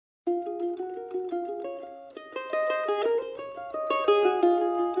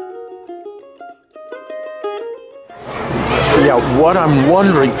Yeah, what I'm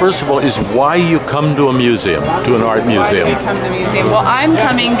wondering, first of all, is why you come to a museum, to an art museum. Why do we come to the museum? Well, I'm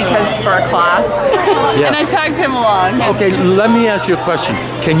coming because for a class, and I tagged him along. Okay, let me ask you a question.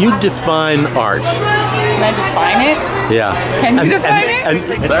 Can you define art? Can I define it? Yeah. Can you define it?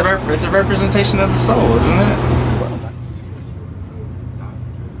 It's a representation of the soul, isn't it?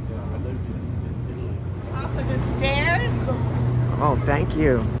 Top of the stairs? Oh, thank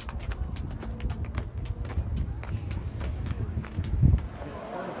you.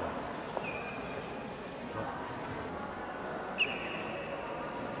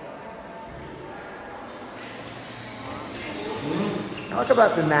 Talk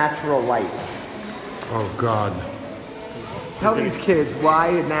about the natural light. Oh, God. Tell these kids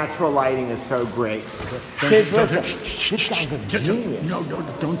why natural lighting is so great. Kids, listen. This guy's a genius. No,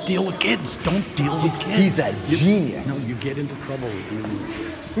 don't deal with kids. Don't deal with kids. He's a genius. No, you get into trouble.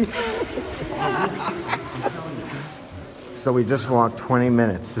 So we just walked 20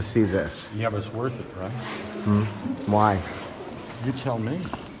 minutes to see this. Yeah, but it's worth it, right? Why? You tell me.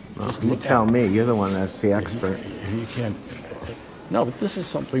 You tell me. You're the one that's the expert. You can't. No, but this is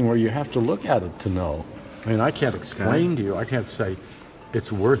something where you have to look at it to know. I mean, I can't explain to you. I can't say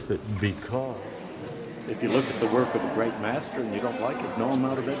it's worth it because. If you look at the work of a great master and you don't like it, no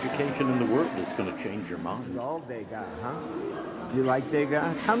amount of education in the world is going to change your mind. All Degas, huh? You like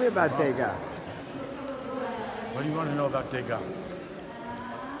Degas? Tell me about Degas. What do you want to know about Degas?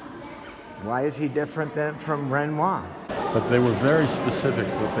 Why is he different than from Renoir? But they were very specific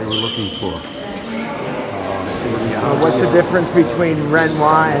what they were looking for. What's the difference between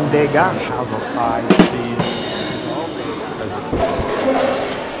Renoir and Degas?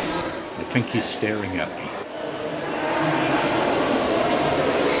 I think he's staring at me.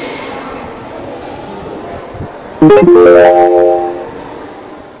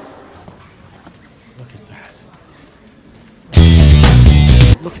 Look at that.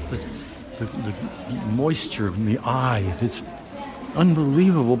 Look at the moisture in the eye. It's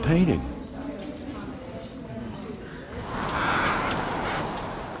unbelievable painting.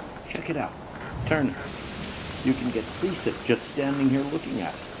 Check it out. Turner. You can get seasick just standing here looking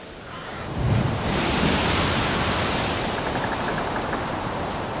at it.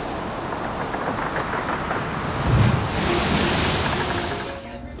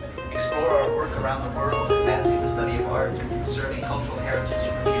 Explore our work around the world, advancing the study of art and conserving cultural heritage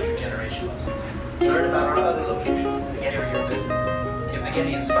for future generations. Learn about our other location, the Getty, or your visit. If the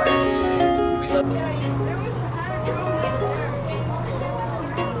Getty inspired you to